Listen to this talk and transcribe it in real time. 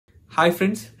Hi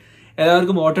friends,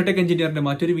 എല്ലാവർക്കും Autotech എഞ്ചിനീയറിന്റെ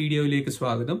മറ്റൊരു വീഡിയോയിലേക്ക്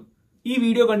സ്വാഗതം. ഈ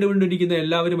വീഡിയോ കണ്ടുകൊണ്ടിരിക്കുന്ന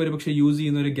എല്ലാവരും ഒരുപക്ഷെ യൂസ്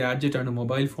ചെയ്യുന്ന ഒരു ഗാഡ്ജറ്റ് ആണ്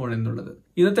മൊബൈൽ ഫോൺ എന്നുള്ളത്.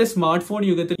 ഇന്നത്തെ സ്മാർട്ട് ഫോൺ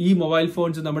യുഗത്തിൽ ഈ മൊബൈൽ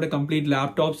ഫോൺസ് നമ്മുടെ കംപ്ലീറ്റ്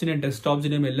ലാപ്ടോപ്സിനെയും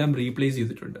ഡെസ്ക്ടോപ്സിനെയും എല്ലാം റീപ്ലേസ്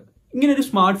ചെയ്തിട്ടുണ്ട്. ഇങ്ങനെ ഒരു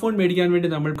സ്മാർട്ട് ഫോൺ മേടിക്കാൻ വേണ്ടി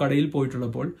നമ്മൾ കടയിൽ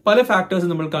പോയിട്ടുള്ളപ്പോൾ പല ഫാക്ടേഴ്സ്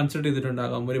നമ്മൾ കൺസിഡർ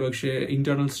ചെയ്തിട്ടുണ്ടാകാം. ഒരുപക്ഷെ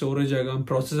ഇന്റർണൽ സ്റ്റോറേജ് ആകാം,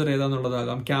 പ്രോസസർ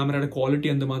ഏതാന്നുള്ളതാകാം, ക്യാമറയുടെ ക്വാളിറ്റി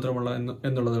എന്തുമാത്രമുള്ള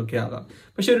എന്നുള്ളതൊക്കെ ആകാം.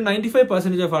 പക്ഷെ ഒരു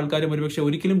 95% ഓഫ് ആൾക്കാരും ഒരുപക്ഷെ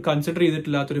ഒരിക്കലും കൺസിഡർ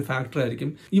ചെയ്തിട്ടില്ലാത്തൊരു ഫാക്ടർ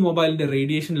ആയിരിക്കും ഈ മൊബൈലിന്റെ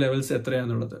റേഡിയേഷൻ ലെവൽസ്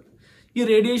എത്രയാന്നുള്ളത്. ഈ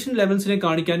റേഡിയേഷൻ ലെവൽസിനെ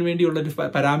കാണിക്കാൻ വേണ്ടിയുള്ള ഒരു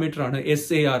പാരാമീറ്റർ ആണ്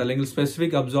SAR അല്ലെങ്കിൽ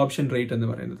സ്പെസിഫിക് അബ്സോർപ്ഷൻ റേറ്റ് എന്ന്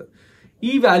പറയുന്നത്.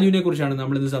 ഈ വാല്യൂവിനെ കുറിച്ചാണ്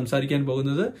നമ്മൾ ഇന്ന് സംസാരിക്കാൻ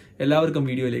പോകുന്നത്. എല്ലാവർക്കും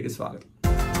വീഡിയോയിലേക്ക് സ്വാഗതം.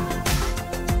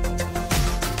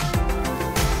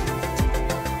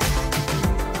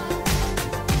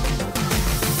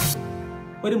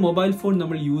 ഒരു മൊബൈൽ ഫോൺ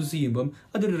നമ്മൾ യൂസ് ചെയ്യുമ്പം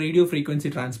അതൊരു റേഡിയോ ഫ്രീക്വൻസി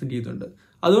ട്രാൻസ്മിറ്റ് ചെയ്യുന്നുണ്ട്.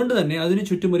 അതുകൊണ്ട് തന്നെ അതിന്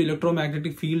ചുറ്റും ഒരു ഇലക്ട്രോ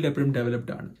മാഗ്നറ്റിക് ഫീൽഡ് എപ്പോഴും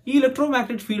ഡെവലപ്ഡ് ആണ്. ഈ ഇലക്ട്രോ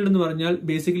മാഗ്നറ്റിക് ഫീൽഡ് എന്ന് പറഞ്ഞാൽ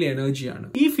ബേസിക്കലി എനർജിയാണ്.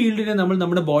 ഈ ഫീൽഡിനെ നമ്മൾ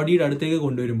നമ്മുടെ ബോഡിയുടെ അടുത്തേക്ക്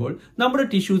കൊണ്ടുവരുമ്പോൾ നമ്മുടെ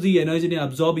ടിഷ്യൂസ് ഈ എനർജിനെ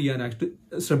അബ്സോർബ് ചെയ്യാനായിട്ട്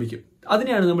ശ്രമിക്കും.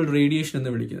 അതിനെയാണ് നമ്മൾ റേഡിയേഷൻ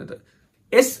എന്ന് വിളിക്കുന്നത്.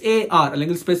 SAR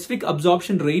അല്ലെങ്കിൽ സ്പെസിഫിക്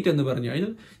അബ്സോർപ്ഷൻ റേറ്റ് എന്ന് പറഞ്ഞു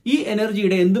കഴിഞ്ഞാൽ ഈ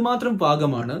എനർജിയുടെ എന്തുമാത്രം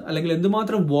ഭാഗമാണ് അല്ലെങ്കിൽ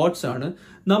എന്തുമാത്രം വാട്ട്സ് ആണ്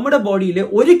നമ്മുടെ ബോഡിയിലെ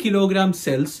 1 കിലോഗ്രാം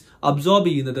സെൽസ് അബ്സോർബ്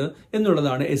ചെയ്യുന്നത്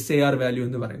എന്നുള്ളതാണ് SAR വാല്യൂ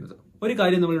എന്ന് പറയുന്നത്. ഒരു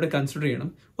കാര്യം നമ്മളിവിടെ കൺസിഡർ ചെയ്യണം.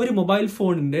 ഒരു മൊബൈൽ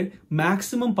ഫോണിന്റെ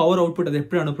മാക്സിമം പവർ ഔട്ട്പുട്ട് അത്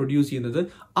എപ്പോഴാണ് പ്രൊഡ്യൂസ് ചെയ്യുന്നത്,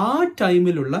 ആ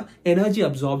ടൈമിലുള്ള എനർജി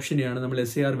അബ്സോർപ്ഷനെയാണ് നമ്മൾ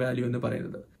SAR വാല്യൂ എന്ന്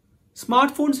പറയുന്നത്.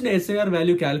 സ്മാർട്ട് ഫോൺസിന്റെ SAR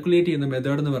വാല്യൂ കാൽക്കുലേറ്റ് ചെയ്യുന്ന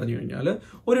മെത്തേഡ് എന്ന് പറഞ്ഞു കഴിഞ്ഞാൽ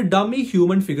ഒരു ഡമ്മി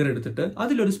ഹ്യൂമൻ ഫിഗർ എടുത്തിട്ട്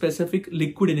അതിലൊരു സ്പെസിഫിക്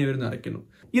ലിക്വിഡിനെ ഇവർ നിറയ്ക്കുന്നു.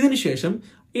 ഇതിനുശേഷം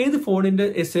ഏത് ഫോണിന്റെ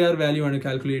SAR വാല്യൂ ആണ്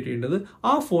കാൽക്കുലേറ്റ് ചെയ്യേണ്ടത്,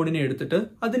 ആ ഫോണിനെ എടുത്തിട്ട്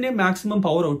അതിനെ മാക്സിമം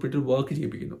പവർ ഔട്ട്പുട്ടിൽ വർക്ക്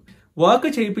ചെയ്യിപ്പിക്കുന്നു.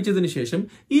 വർക്ക് ചെയ്യിപ്പിച്ചതിന് ശേഷം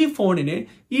ഈ ഫോണിനെ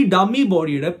ഈ ഡമ്മി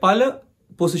ബോഡിയുടെ പല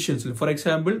പൊസിഷൻസിൽ, ഫോർ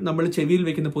എക്സാമ്പിൾ നമ്മൾ ചെവിയിൽ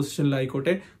വെക്കുന്ന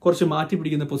പൊസിഷനിലായിക്കോട്ടെ, കുറച്ച് മാറ്റി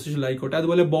പിടിക്കുന്ന പൊസിഷനിലായിക്കോട്ടെ,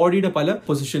 അതുപോലെ ബോഡിയുടെ പല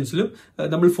പൊസിഷൻസിലും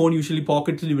നമ്മൾ ഫോൺ യൂഷ്വലി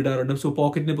പോക്കറ്റിൽ വിടാറുണ്ട്. സോ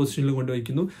പോക്കറ്റിന്റെ പൊസിഷനിൽ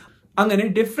കൊണ്ടുവയ്ക്കുന്നു. അങ്ങനെ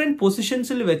ഡിഫറെന്റ്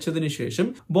പൊസിഷൻസിൽ വെച്ചതിന് ശേഷം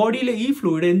ബോഡിയിലെ ഈ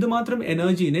ഫ്ലൂയിഡ് എന്തുമാത്രം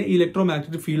എനർജീനെ ഇലക്ട്രോ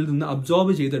മാഗ്നറ്റിക് ഫീൽഡിൽ നിന്ന്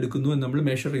അബ്സോർബ് ചെയ്തെടുക്കുന്നു എന്ന് നമ്മൾ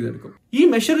മെഷർ ചെയ്തെടുക്കും. ഈ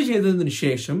മെഷർ ചെയ്തതിന്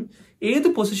ശേഷം ഏത്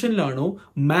പൊസിഷനിലാണോ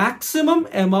മാക്സിമം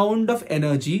എമൗണ്ട് ഓഫ്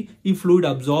എനർജി ഈ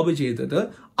ഫ്ലൂയിഡ് അബ്സോർബ് ചെയ്തത്,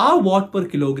 ആ വാട്ട് പെർ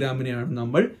കിലോഗ്രാമിനെയാണ്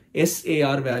നമ്മൾ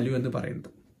SAR വാല്യൂ എന്ന് പറയുന്നത്.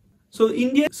 സോ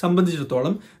ഇന്ത്യയെ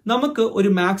സംബന്ധിച്ചിടത്തോളം നമുക്ക് ഒരു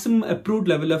maximum approved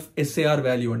level of SAR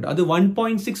value ഉണ്ട്. അത്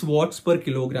 1.6 വാട്ട്സ് പെർ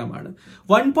കിലോഗ്രാം ആണ്.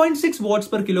 1.6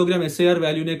 വാട്ട്സ് പെർ കിലോഗ്രാം SAR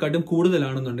വാല്യൂവിനെക്കാട്ടും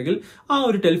കൂടുതലാണെന്നുണ്ടെങ്കിൽ ആ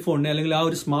ഒരു ടെലിഫോണിനെ അല്ലെങ്കിൽ ആ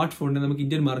ഒരു സ്മാർട്ട് ഫോണിനെ നമുക്ക്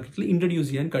ഇന്ത്യൻ മാർക്കറ്റിൽ ഇൻട്രൊഡ്യൂസ്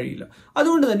ചെയ്യാൻ കഴിയില്ല.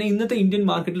 അതുകൊണ്ട് തന്നെ ഇന്നത്തെ ഇന്ത്യൻ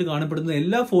മാർക്കറ്റിൽ കാണപ്പെടുന്ന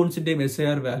എല്ലാ ഫോൺസിന്റെയും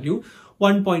SAR വാല്യൂ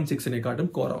 1.6നെക്കാട്ടും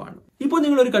കുറവാണ്. ഇപ്പോൾ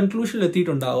നിങ്ങൾ ഒരു കൺക്ലൂഷനിൽ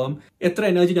എത്തിയിട്ടുണ്ടാവാം, എത്ര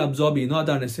എനർജി അബ്സോർബ് ചെയ്യുന്നു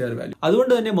അതാണ് SAR വാല്യൂ.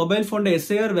 അതുകൊണ്ട് തന്നെ മൊബൈൽ ഫോണിന്റെ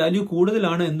SAR വാല്യൂ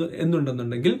കൂടുതലാണ്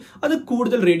എന്നുണ്ടെന്നുണ്ടെങ്കിൽ അത്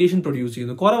കൂടുതൽ റേഡിയേഷൻ പ്രൊഡ്യൂസ്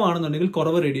ചെയ്യുന്നു, കുറവാണെന്നുണ്ടെങ്കിൽ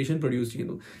കുറവ് റേഡിയേഷൻ പ്രൊഡ്യൂസ്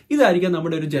ചെയ്യുന്നു. ഇതായിരിക്കാം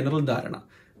നമ്മുടെ ഒരു ജനറൽ ധാരണ.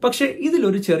 പക്ഷേ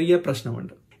ഇതിലൊരു ചെറിയ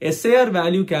പ്രശ്നമുണ്ട്. SAR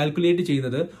വാല്യൂ കാൽക്കുലേറ്റ്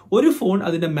ചെയ്യുന്നത് ഒരു ഫോൺ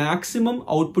അതിന്റെ മാക്സിമം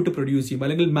ഔട്ട്പുട്ട് പ്രൊഡ്യൂസ് ചെയ്യും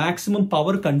അല്ലെങ്കിൽ മാക്സിമം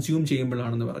പവർ കൺസ്യൂം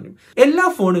ചെയ്യുമ്പോഴാണെന്ന് പറഞ്ഞു. എല്ലാ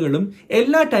ഫോണുകളും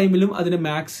എല്ലാ ടൈമിലും അതിന്റെ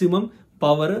മാക്സിമം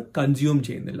പവർ കൺസ്യൂം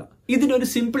ചെയ്യുന്നില്ല. ഇതിനൊരു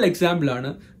സിമ്പിൾ എക്സാമ്പിൾ ആണ്,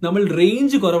 നമ്മൾ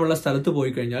റേഞ്ച് കുറവുള്ള സ്ഥലത്ത്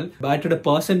പോയി കഴിഞ്ഞാൽ ബാറ്ററിയുടെ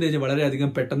പെർസെന്റേജ് വളരെയധികം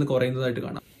പെട്ടെന്ന് കുറയുന്നതായിട്ട്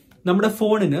കാണാം. നമ്മുടെ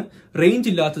ഫോണിന് റേഞ്ച്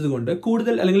ഇല്ലാത്തത് കൊണ്ട്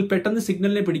കൂടുതൽ അല്ലെങ്കിൽ പെട്ടെന്ന്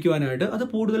സിഗ്നലിനെ പിടിക്കുവാനായിട്ട് അത്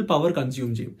കൂടുതൽ പവർ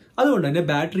കൺസ്യൂം ചെയ്യും. അതുകൊണ്ട് തന്നെ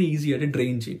ബാറ്ററി ഈസി ആയിട്ട്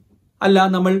ഡ്രെയിൻ ചെയ്യും. അല്ല,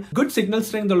 നമ്മൾ ഗുഡ് സിഗ്നൽ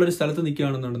സ്ട്രെങ്ത് ഉള്ള ഒരു സ്ഥലത്ത്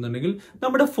നിൽക്കുകയാണെന്നുണ്ടെന്നുണ്ടെങ്കിൽ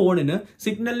നമ്മുടെ ഫോണിന്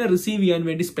സിഗ്നലിനെ റിസീവ് ചെയ്യാൻ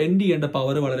വേണ്ടി സ്പെൻഡ് ചെയ്യേണ്ട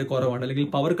പവർ വളരെ കുറവാണ്, അല്ലെങ്കിൽ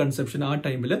പവർ കൺസപ്ഷൻ ആ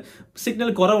ടൈമിൽ സിഗ്നൽ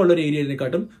കുറവുള്ള ഒരു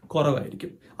ഏരിയയിനെക്കാട്ടും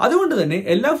കുറവായിരിക്കും. അതുകൊണ്ട് തന്നെ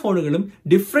എല്ലാ ഫോണുകളും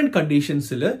ഡിഫറെന്റ്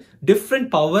കണ്ടീഷൻസിൽ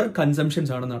ഡിഫറെന്റ് പവർ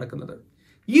കൺസംഷൻസ് ആണ് നടക്കുന്നത്.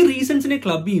 ഈ റീസൺസിനെ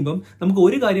ക്ലബ് ചെയ്യുമ്പം നമുക്ക്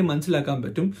ഒരു കാര്യം മനസ്സിലാക്കാൻ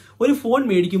പറ്റും. ഒരു ഫോൺ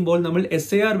മേടിക്കുമ്പോൾ നമ്മൾ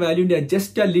SAR വാല്യൂവിന്റെ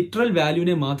ജസ്റ്റ് ആ ലിറ്ററൽ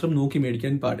വാല്യൂവിനെ മാത്രം നോക്കി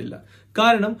മേടിക്കാൻ പാടില്ല.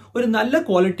 കാരണം ഒരു നല്ല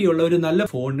ക്വാളിറ്റി ഉള്ള ഒരു നല്ല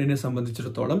ഫോണിനെ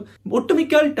സംബന്ധിച്ചിടത്തോളം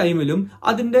ഒട്ടുമിക്ക ടൈമിലും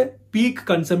അതിന്റെ പീക്ക്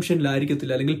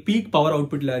കൺസംഷനിലായിരിക്കത്തില്ല അല്ലെങ്കിൽ പീക്ക് പവർ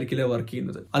ഔട്ട്പുട്ടിലായിരിക്കില്ല വർക്ക്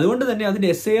ചെയ്യുന്നത്. അതുകൊണ്ട് തന്നെ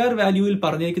അതിന്റെ SAR വാല്യൂവിൽ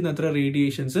പറഞ്ഞേക്കുന്ന അത്ര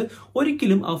റേഡിയേഷൻസ്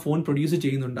ഒരിക്കലും ആ ഫോൺ പ്രൊഡ്യൂസ്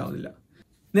ചെയ്യുന്നുണ്ടാവില്ല.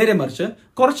 നേരെ മറിച്ച്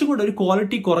കുറച്ചും കൂടെ ഒരു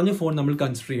ക്വാളിറ്റി കുറഞ്ഞ ഫോൺ നമ്മൾ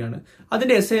കൺസിഡർ ചെയ്യാണ്,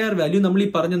 അതിന്റെ SAR വാല്യൂ നമ്മൾ ഈ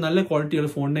പറഞ്ഞ നല്ല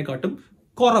ക്വാളിറ്റിയുള്ള ഫോണിനെക്കാട്ടും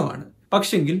കുറവാണ്.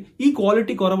 പക്ഷെങ്കിൽ ഈ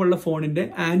ക്വാളിറ്റി കുറവുള്ള ഫോണിന്റെ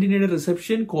ആന്റിനയുടെ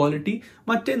റിസപ്ഷൻ ക്വാളിറ്റി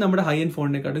മറ്റേ നമ്മുടെ ഹൈ എൻഡ്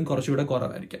ഫോണിനെക്കാട്ടും കുറച്ചുകൂടെ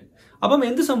കുറവായിരിക്കും. അപ്പം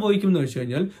എന്ത് സംഭവിക്കും എന്ന് വെച്ച്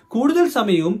കഴിഞ്ഞാൽ കൂടുതൽ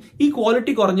സമയവും ഈ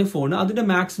ക്വാളിറ്റി കുറഞ്ഞ ഫോൺ അതിന്റെ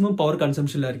മാക്സിമം പവർ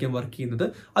കൺസംഷനിലായിരിക്കും വർക്ക് ചെയ്യുന്നത്.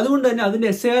 അതുകൊണ്ട് തന്നെ അതിന്റെ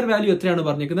SAR വാല്യൂ എത്രയാണ്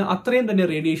പറഞ്ഞിരിക്കുന്നത് അത്രയും തന്നെ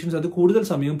റേഡിയേഷൻസ് അത് കൂടുതൽ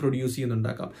സമയം produce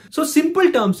ചെയ്യുന്നുണ്ടാക്കാം. So simple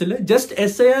ടേംസിൽ just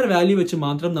SAR value വെച്ച്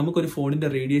മാത്രം നമുക്കൊരു ഫോണിന്റെ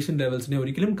റേഡിയേഷൻ ലെവൽസിനെ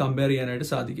ഒരിക്കലും കമ്പയർ ചെയ്യാനായിട്ട്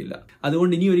സാധിക്കില്ല.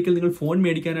 അതുകൊണ്ട് ഇനി ഒരിക്കൽ നിങ്ങൾ ഫോൺ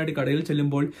മേടിക്കാനായിട്ട് കടയിൽ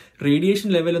ചെല്ലുമ്പോൾ റേഡിയേഷൻ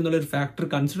ലെവൽ എന്നുള്ള ഒരു ഫാക്ടർ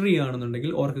കൺസിഡർ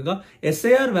ചെയ്യുകയാണെന്നുണ്ടെങ്കിൽ ഓർക്കുക,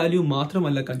 SAR വാല്യൂ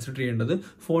മാത്രമല്ല കൺസിഡർ ചെയ്യേണ്ടത്,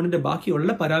 ഫോണിന്റെ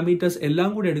ബാക്കിയുള്ള പാരാമീറ്റേഴ്സ് എല്ലാം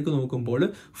കൂടി എടുത്തു നോക്കുമ്പോൾ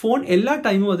ഫോൺ എല്ലാ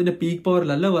ടൈമും അതിന്റെ പീക്ക്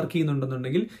പവറിലല്ല വർക്ക്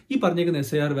ചെയ്യുന്നുണ്ടെന്നുണ്ടെങ്കിൽ ഈ പറഞ്ഞേക്കുന്ന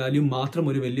SAR വാല്യൂ മാത്രം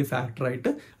ഒരു വലിയ ഫാക്ടറായിട്ട്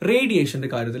റേഡിയേഷന്റെ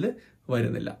കാര്യത്തിൽ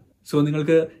വരുന്നില്ല. സോ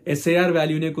നിങ്ങൾക്ക് SAR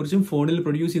വാല്യൂവിനെ കുറിച്ചും ഫോണിൽ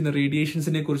പ്രൊഡ്യൂസ് ചെയ്യുന്ന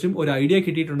റേഡിയേഷൻസിനെ കുറിച്ചും ഒരു ഐഡിയ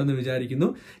കിട്ടിയിട്ടുണ്ടെന്ന് വിചാരിക്കുന്നു.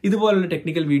 ഇതുപോലുള്ള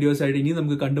ടെക്നിക്കൽ വീഡിയോസ് ആയിട്ട് ഇനി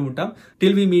നമുക്ക് കണ്ടുമുട്ടാം.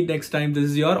 Till we meet next time,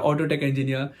 this is your auto tech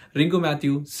engineer Rinku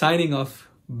Mathew signing off.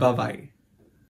 By.